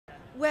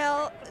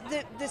Well,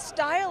 the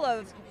style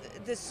of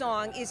the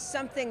song is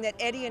something that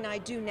Eddie and I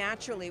do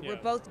naturally. Yeah. We're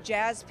both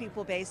jazz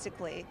people,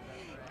 basically.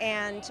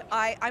 And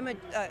I'm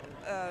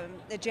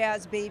a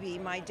jazz baby.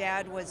 My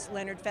dad was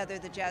Leonard Feather,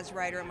 the jazz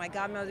writer, and my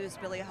godmother was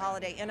Billie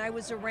Holiday. And I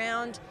was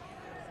around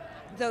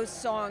those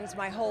songs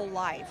my whole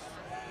life.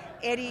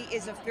 Eddie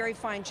is a very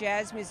fine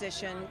jazz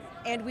musician,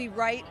 and we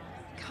write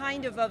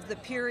kind of the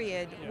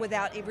period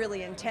without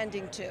really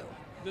intending to.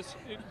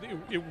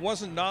 It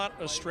was not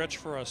a stretch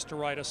for us to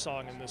write a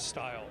song in this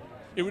style.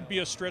 It would be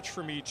a stretch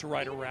for me to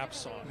write a rap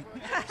song.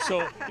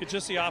 So it's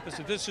just the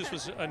opposite. This just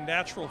was a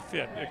natural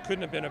fit. It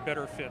couldn't have been a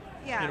better fit.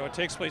 Yeah. You know, it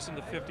takes place in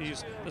the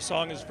 50s. The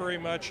song is very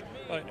much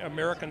an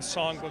American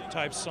songbook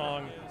type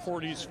song,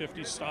 40s,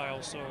 50s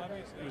style, so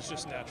it was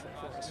just natural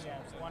for us. Yeah,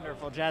 it's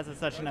wonderful. Jazz is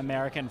such an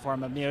American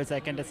form of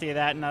music, and to see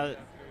that in a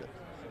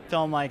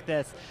film like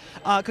this.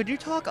 Could you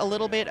talk a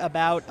little bit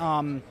about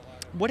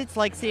what it's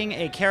like seeing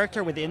a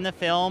character within the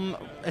film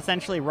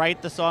essentially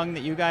write the song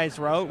that you guys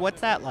wrote? What's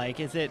that like?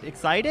 Is it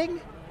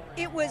exciting?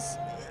 It was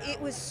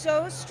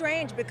so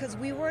strange because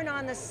we weren't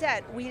on the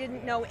set. We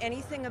didn't know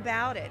anything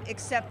about it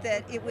except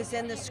that it was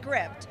in the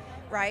script,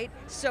 right?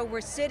 So we're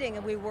sitting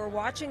and we were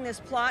watching this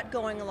plot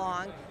going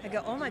along. I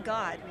go, oh my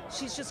God,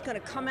 she's just going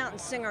to come out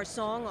and sing our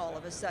song all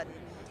of a sudden.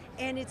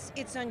 And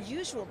it's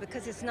unusual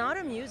because it's not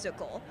a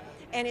musical.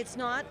 And it's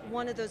not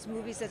one of those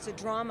movies that's a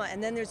drama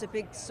and then there's a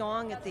big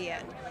song at the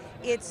end.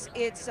 It's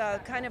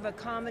kind of a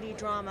comedy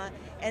drama,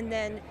 and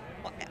then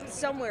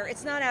somewhere,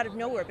 it's not out of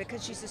nowhere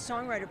because she's a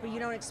songwriter, but you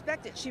don't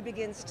expect it. She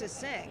begins to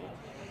sing.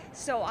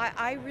 So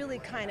I really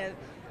kind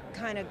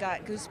of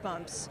got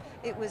goosebumps.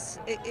 It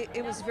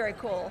was very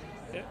cool.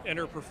 And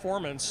her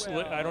performance,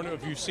 I don't know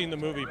if you've seen the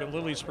movie, but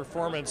Lily's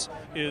performance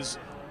is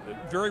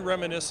very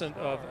reminiscent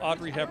of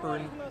Audrey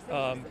Hepburn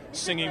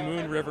singing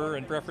Moon River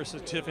and Breakfast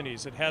at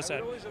Tiffany's. It has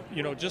that,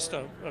 you know, just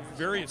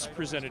it's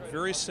presented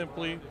very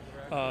simply.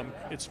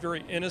 It's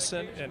very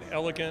innocent and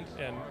elegant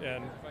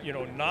and you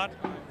know,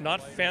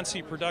 not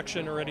fancy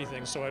production or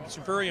anything. So it's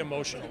very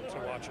emotional to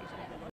watch it.